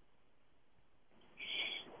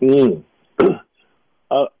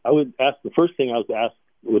 I would ask, the first thing I would ask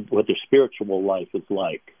what their spiritual life is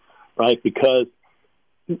like, right? Because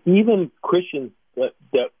even Christians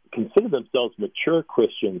that consider themselves mature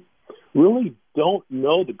Christians really don't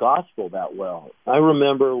know the gospel that well. I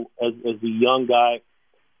remember as a young guy,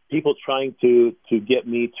 people trying to get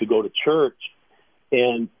me to go to church,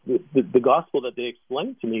 and the gospel that they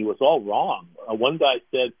explained to me was all wrong. One guy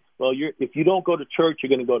said, well, if you don't go to church, you're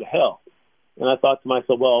going to go to hell. And I thought to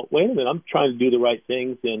myself, well, wait a minute, I'm trying to do the right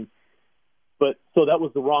things. But so that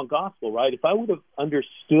was the wrong gospel, right? If I would have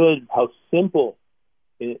understood how simple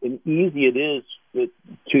and easy it is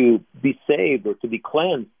to be saved or to be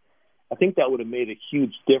cleansed, I think that would have made a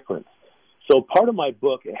huge difference. So part of my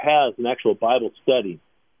book has an actual Bible study.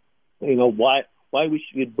 Why we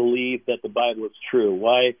should believe that the Bible is true,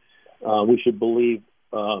 why we should believe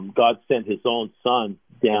God sent his own son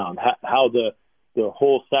down, how the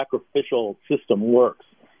whole sacrificial system works.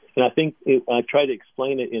 And I think I try to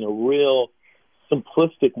explain it in a real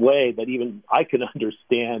simplistic way that even I can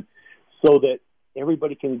understand, so that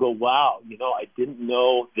everybody can go, wow, I didn't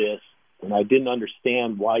know this, and I didn't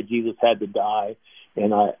understand why Jesus had to die, and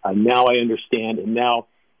now I understand, and now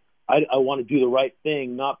I want to do the right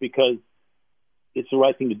thing, not because it's the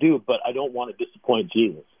right thing to do, but I don't want to disappoint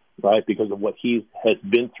Jesus, right, because of what he has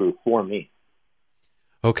been through for me.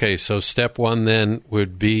 Okay, so step one then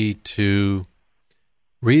would be to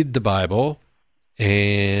read the Bible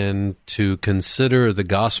and to consider the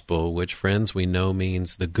gospel, which, friends, we know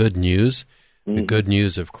means the good news, the good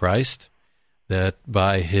news of Christ, that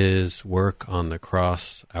by his work on the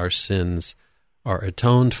cross, our sins are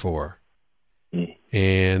atoned for.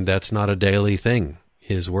 And that's not a daily thing.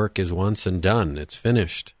 His work is once and done. It's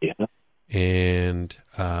finished. Yeah. And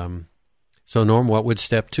so, Norm, what would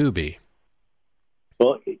step two be?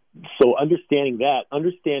 Well, so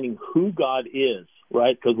understanding who God is,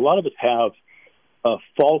 right? Because a lot of us have a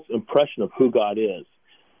false impression of who God is.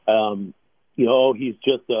 He's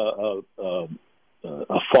just a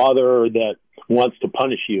father that wants to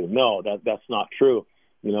punish you. No, that's not true.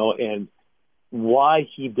 And why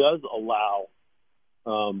he does allow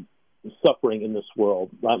suffering in this world.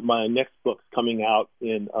 My next book's coming out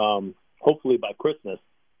in hopefully by Christmas.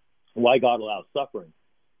 Why God allows suffering,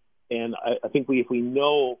 and I think if we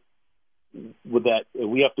know with that,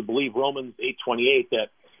 we have to believe Romans 8:28 that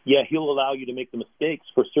he'll allow you to make the mistakes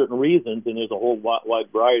for certain reasons, and there's a whole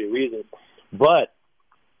wide variety of reasons, but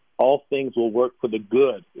all things will work for the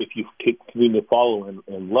good if you continue to follow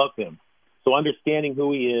and love him. So understanding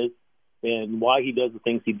who he is and why he does the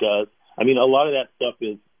things he does. I mean, a lot of that stuff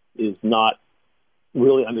is not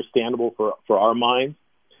really understandable for our minds,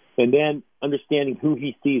 And then understanding who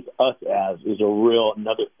he sees us as is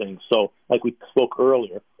another thing. So like we spoke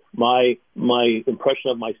earlier, my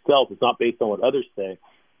impression of myself is not based on what others say.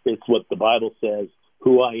 It's what the Bible says,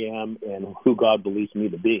 who I am and who God believes me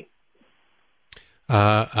to be.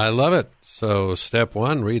 I love it. So step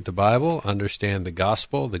one, read the Bible, understand the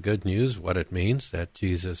gospel, the good news, what it means, that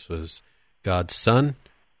Jesus was God's Son,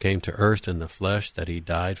 came to earth in the flesh, that he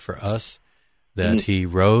died for us, that he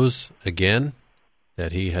rose again,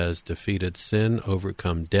 that he has defeated sin,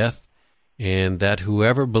 overcome death, and that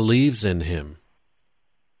whoever believes in him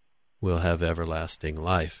will have everlasting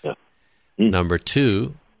life. Yeah. Number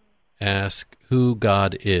two, ask who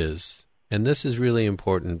God is. And this is really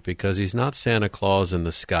important because he's not Santa Claus in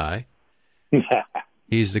the sky.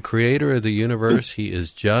 He's the creator of the universe. He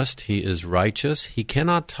is just. He is righteous. He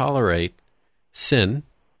cannot tolerate sin.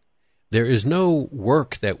 There is no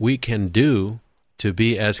work that we can do to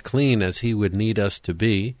be as clean as he would need us to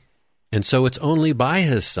be. And so it's only by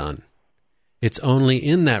his Son. It's only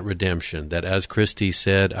in that redemption that, as Christy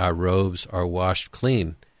said, our robes are washed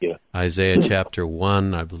clean. Yeah. Isaiah chapter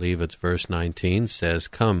 1, I believe it's verse 19, says,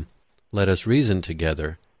 "Come, let us reason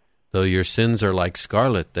together. Though your sins are like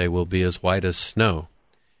scarlet, they will be as white as snow."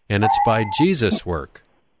 And it's by Jesus' work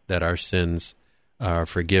that our sins are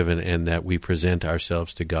forgiven and that we present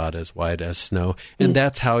ourselves to God as white as snow. And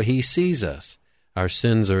that's how he sees us. Our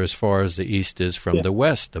sins are as far as the east is from the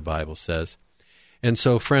west, the Bible says. And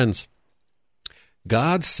so, friends,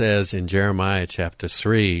 God says in Jeremiah chapter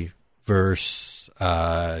 3, verse,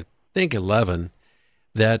 I think 11,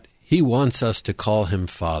 that he wants us to call him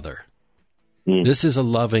Father. This is a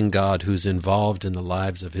loving God who's involved in the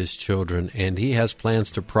lives of his children, and he has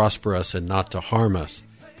plans to prosper us and not to harm us.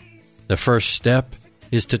 The first step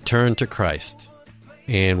is to turn to Christ,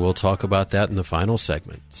 and we'll talk about that in the final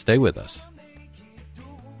segment. Stay with us.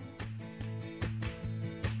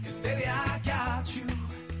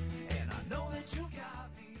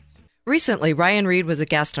 Recently, Ryan Reed was a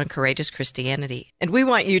guest on Courageous Christianity, and we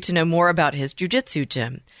want you to know more about his jiu-jitsu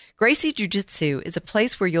gym. Gracie Jiu-Jitsu is a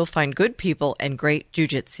place where you'll find good people and great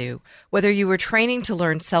jiu-jitsu. Whether you are training to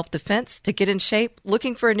learn self-defense, to get in shape,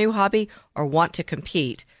 looking for a new hobby, or want to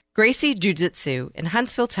compete, Gracie Jiu-Jitsu in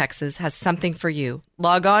Huntsville, Texas has something for you.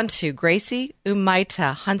 Log on to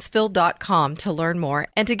GracieUmaitaHuntsville.com to learn more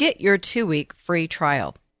and to get your 2-week free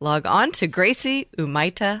trial. Log on to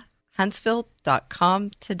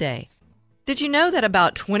GracieUmaitaHuntsville.com today. Did you know that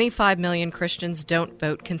about 25 million Christians don't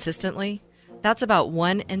vote consistently? That's about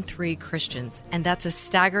 1 in 3 Christians, and that's a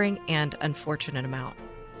staggering and unfortunate amount.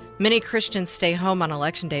 Many Christians stay home on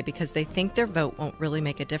Election Day because they think their vote won't really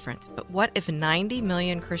make a difference. But what if 90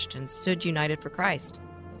 million Christians stood united for Christ?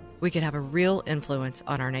 We could have a real influence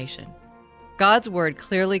on our nation. God's Word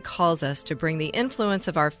clearly calls us to bring the influence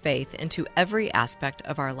of our faith into every aspect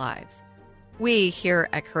of our lives. We here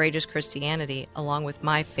at Courageous Christianity, along with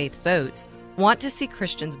My Faith Votes, want to see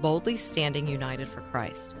Christians boldly standing united for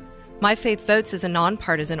Christ. My Faith Votes is a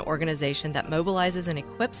nonpartisan organization that mobilizes and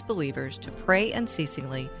equips believers to pray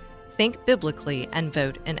unceasingly, think biblically, and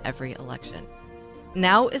vote in every election.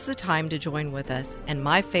 Now is the time to join with us and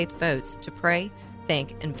My Faith Votes to pray,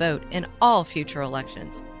 think, and vote in all future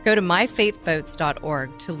elections. Go to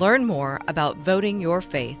myfaithvotes.org to learn more about voting your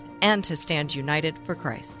faith and to stand united for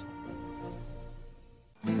Christ.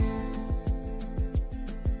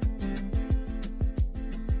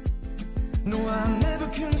 No, I never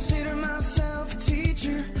consider myself a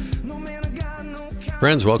teacher. No man of God, no kind.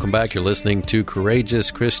 Friends, welcome back. You're listening to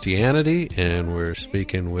Courageous Christianity, and we're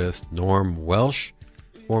speaking with Norm Welsh,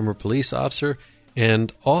 former police officer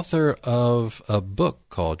and author of a book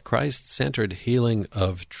called Christ-Centered Healing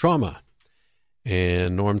of Trauma.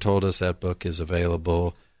 And Norm told us that book is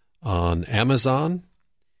available on Amazon,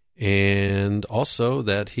 and also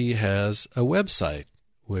that he has a website,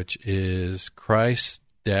 which is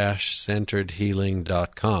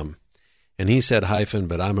Christ-centeredhealing.com. And he said hyphen,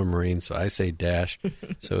 but I'm a Marine, so I say dash.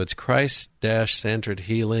 So it's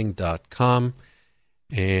Christ-centeredhealing.com.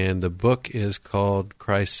 And the book is called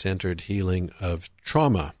Christ-Centered Healing of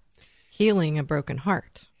Trauma. Healing a broken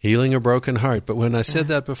heart. Healing a broken heart. But when I said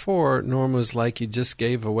that before, Norm was like, you just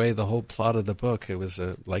gave away the whole plot of the book. It was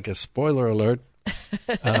like a spoiler alert.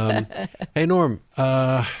 Hey, Norm,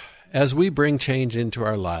 as we bring change into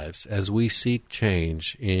our lives, as we seek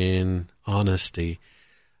change in honesty,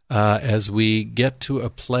 as we get to a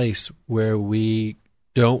place where we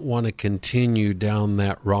don't want to continue down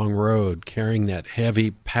that wrong road, carrying that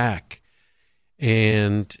heavy pack,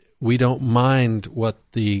 and we don't mind what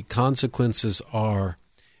the consequences are.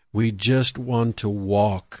 We just want to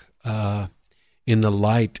walk in the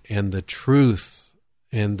light and the truth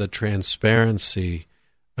and the transparency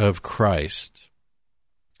of Christ.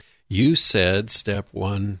 You said step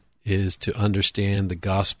 1 is to understand the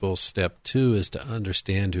gospel. Step 2 is to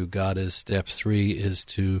understand who God is. Step 3 is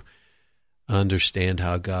to understand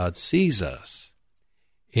how God sees us.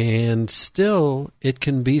 And still, it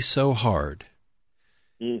can be so hard.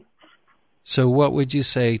 So what would you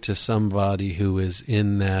say to somebody who is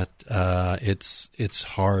in that it's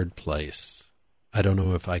hard place? I don't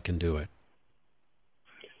know if I can do it.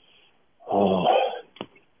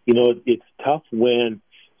 It's tough when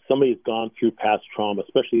somebody's gone through past trauma,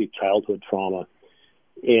 especially childhood trauma,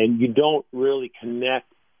 and you don't really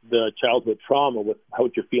connect the childhood trauma with how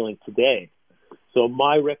you're feeling today. So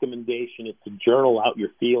my recommendation is to journal out your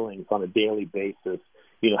feelings on a daily basis.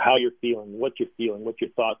 How you're feeling, what your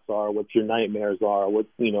thoughts are, what your nightmares are, what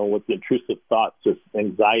the intrusive thoughts or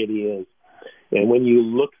anxiety is. And when you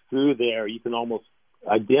look through there, you can almost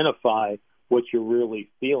identify what you're really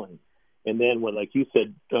feeling. And then when, like you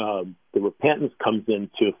said, the repentance comes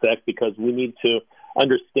into effect because we need to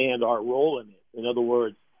understand our role in it. In other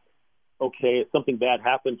words, okay, something bad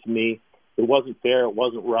happened to me. It wasn't fair. It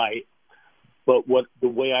wasn't right. But the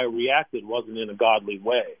way I reacted wasn't in a godly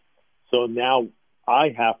way. So now I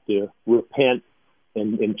have to repent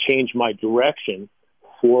and change my direction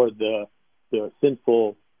for the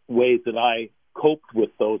sinful ways that I coped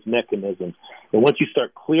with those mechanisms. And once you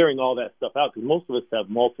start clearing all that stuff out, because most of us have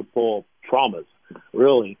multiple traumas,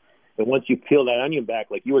 really, and once you peel that onion back,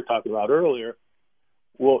 like you were talking about earlier,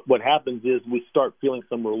 well, what happens is we start feeling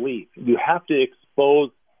some relief. You have to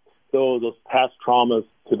expose those past traumas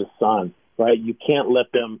to the sun, right? You can't let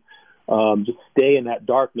them just stay in that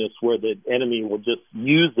darkness where the enemy will just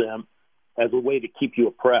use them as a way to keep you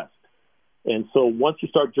oppressed. And so once you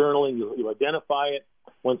start journaling, you identify it.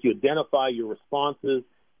 Once you identify your responses,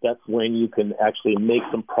 that's when you can actually make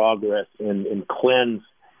some progress and cleanse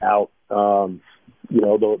out,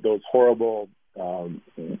 those horrible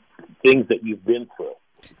things that you've been through.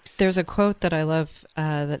 There's a quote that I love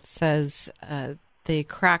that says, the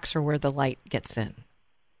cracks are where the light gets in.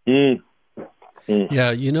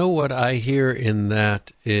 Yeah, what I hear in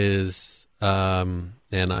that is, and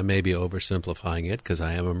I may be oversimplifying it because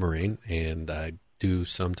I am a Marine and I do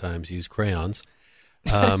sometimes use crayons.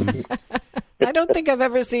 I don't think I've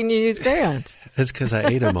ever seen you use crayons. It's because I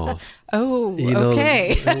ate them all. Oh,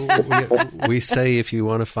 okay. we say if you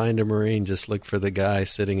want to find a Marine, just look for the guy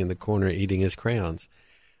sitting in the corner eating his crayons.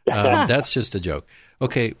 That's just a joke.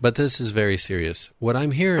 Okay, but this is very serious. What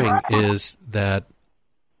I'm hearing is that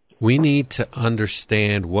we need to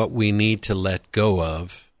understand what we need to let go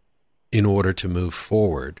of in order to move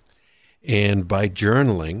forward. And by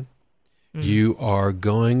journaling, you are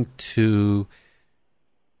going to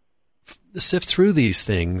sift through these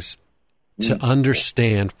things to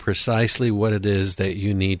understand precisely what it is that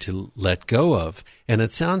you need to let go of. And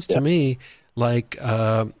it sounds to me like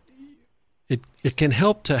it can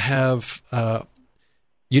help to have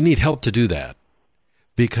you need help to do that,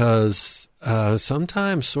 because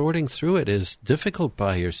sometimes sorting through it is difficult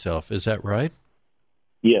by yourself. Is that right?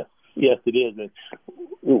 Yes, it is.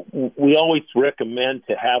 And we always recommend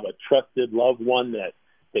to have a trusted loved one that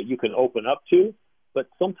you can open up to, but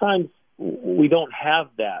sometimes we don't have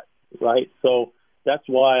that, right? So that's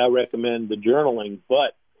why I recommend the journaling.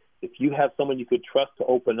 But if you have someone you could trust to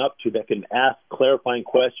open up to that can ask clarifying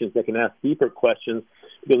questions, that can ask deeper questions,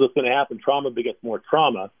 because what's going to happen, trauma begets more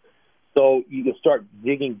trauma. So you can start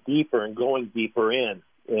digging deeper and going deeper in.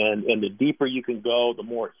 And the deeper you can go, the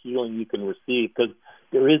more healing you can receive, because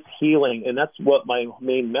there is healing. And that's what my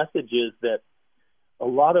main message is, that a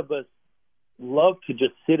lot of us love to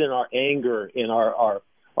just sit in our anger, in our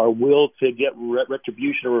will to get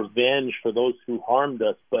retribution or revenge for those who harmed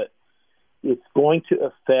us. But it's going to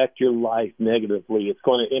affect your life negatively. It's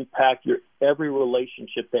going to impact your every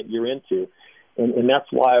relationship that you're into. And that's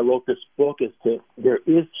why I wrote this book, there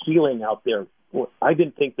is healing out there. I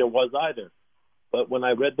didn't think there was either. But when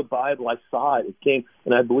I read the Bible, I saw it. It came,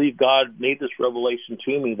 and I believe God made this revelation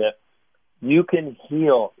to me that you can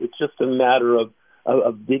heal. It's just a matter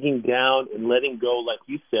of digging down and letting go, like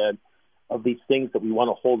you said, of these things that we want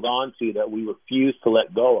to hold on to, that we refuse to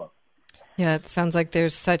let go of. Yeah, it sounds like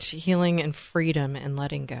there's such healing and freedom in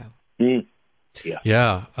letting go.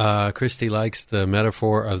 Yeah. Christy likes the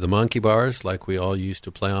metaphor of the monkey bars, like we all used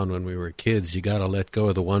to play on when we were kids. You got to let go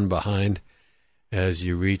of the one behind as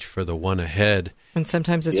you reach for the one ahead. And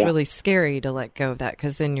sometimes it's really scary to let go of that,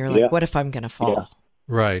 because then you're like, what if I'm going to fall? Yeah.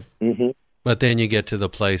 Right. Mm-hmm. But then you get to the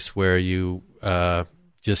place where you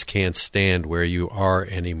just can't stand where you are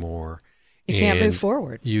anymore. You can't move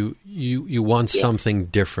forward. You want something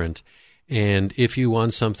different. And if you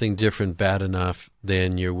want something different bad enough,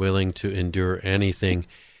 then you're willing to endure anything.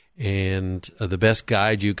 And the best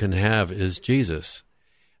guide you can have is Jesus.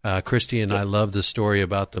 Christy and I love the story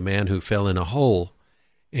about the man who fell in a hole,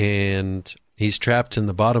 and he's trapped in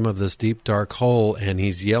the bottom of this deep, dark hole, and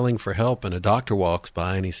he's yelling for help, and a doctor walks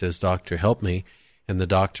by, and he says, "Doctor, help me." And the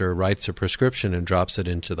doctor writes a prescription and drops it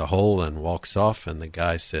into the hole and walks off, and the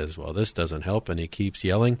guy says, "Well, this doesn't help," and he keeps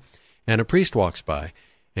yelling. And a priest walks by,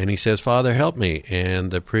 and he says, "Father, help me."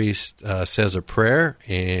 And the priest says a prayer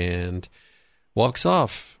and walks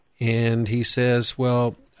off. And he says,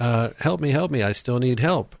 "Well, help me, I still need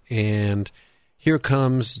help." And here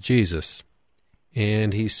comes Jesus.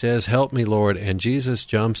 And he says, "Help me, Lord." And Jesus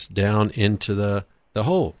jumps down into the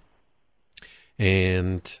hole.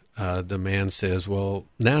 And the man says, "Well,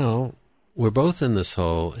 now we're both in this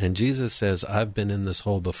hole." And Jesus says, "I've been in this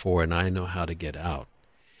hole before, and I know how to get out."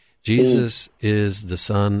 Jesus is the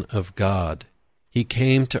Son of God. He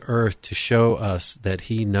came to earth to show us that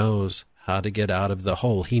he knows how to get out of the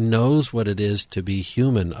hole. He knows what it is to be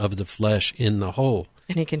human, of the flesh in the hole.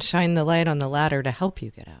 And he can shine the light on the ladder to help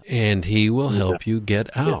you get out. And he will help you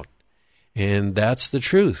get out. And that's the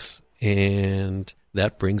truth. And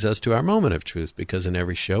that brings us to our moment of truth, because in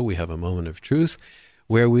every show we have a moment of truth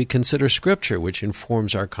where we consider Scripture, which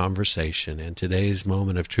informs our conversation. And today's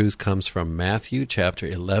moment of truth comes from Matthew chapter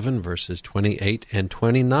 11, verses 28 and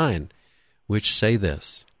 29, which say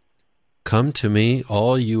this: "Come to me,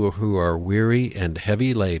 all you who are weary and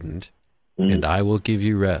heavy laden, and I will give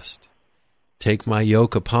you rest. Take my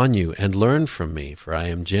yoke upon you and learn from me, for I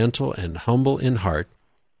am gentle and humble in heart,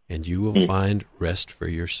 and you will find rest for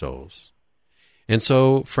your souls." And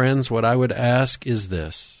so, friends, what I would ask is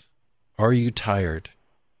this: are you tired?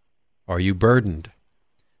 Are you burdened?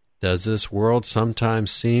 Does this world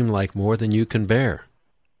sometimes seem like more than you can bear?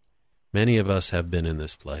 Many of us have been in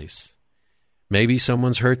this place. Maybe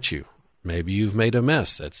someone's hurt you. Maybe you've made a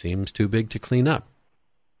mess that seems too big to clean up.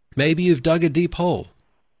 Maybe you've dug a deep hole.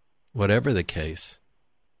 Whatever the case,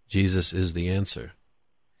 Jesus is the answer.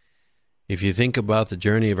 If you think about the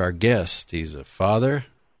journey of our guest, he's a father,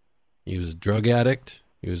 he was a drug addict,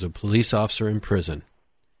 he was a police officer in prison.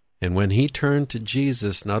 And when he turned to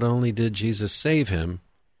Jesus, not only did Jesus save him,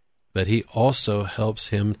 but he also helps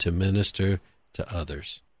him to minister to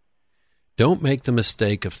others. Don't make the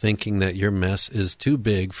mistake of thinking that your mess is too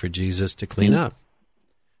big for Jesus to clean up.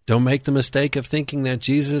 Don't make the mistake of thinking that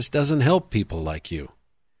Jesus doesn't help people like you.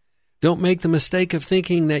 Don't make the mistake of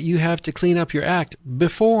thinking that you have to clean up your act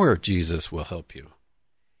before Jesus will help you.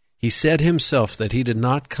 He said himself that he did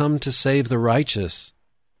not come to save the righteous,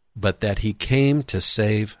 but that he came to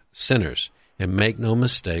save sinners. And make no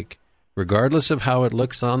mistake, regardless of how it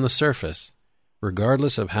looks on the surface,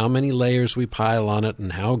 regardless of how many layers we pile on it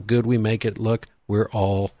and how good we make it look, we're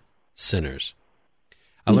all sinners.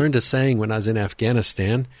 I learned a saying when I was in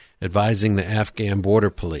Afghanistan advising the Afghan border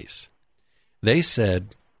police. They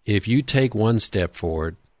said, "If you take one step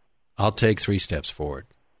forward, I'll take 3 steps forward."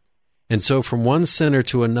 And so from one sinner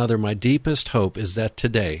to another, my deepest hope is that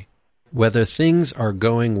today, whether things are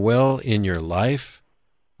going well in your life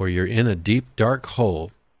or you're in a deep, dark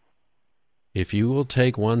hole, if you will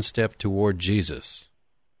take one step toward Jesus,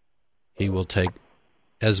 he will take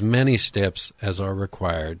as many steps as are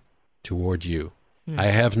required toward you. I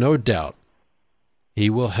have no doubt he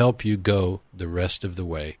will help you go the rest of the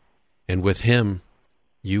way. And with him,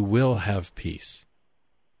 you will have peace.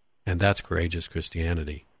 And that's courageous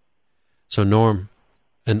Christianity. So, Norm,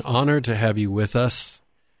 an honor to have you with us.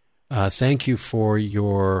 Thank you for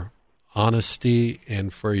your honesty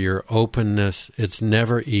and for your openness. It's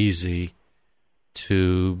never easy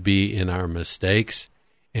to be in our mistakes,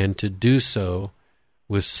 and to do so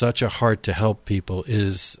with such a heart to help people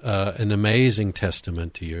is an amazing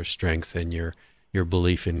testament to your strength and your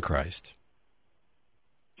belief in Christ.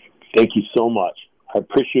 Thank you so much. I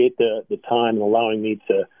appreciate the time and allowing me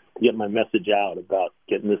to get my message out about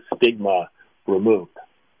getting this stigma removed.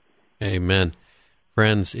 Amen.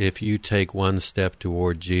 Friends, if you take one step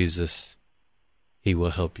toward Jesus, he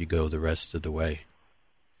will help you go the rest of the way.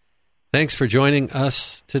 Thanks for joining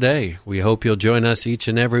us today. We hope you'll join us each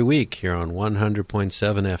and every week here on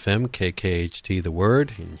 100.7 FM KKHT The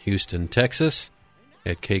Word in Houston, Texas,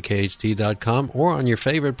 at kkht.com, or on your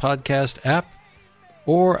favorite podcast app,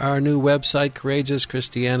 or our new website,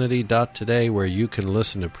 courageouschristianity.today, where you can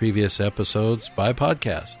listen to previous episodes by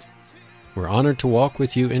podcast. We're honored to walk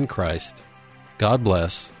with you in Christ. God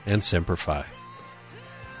bless, and Semper Fi.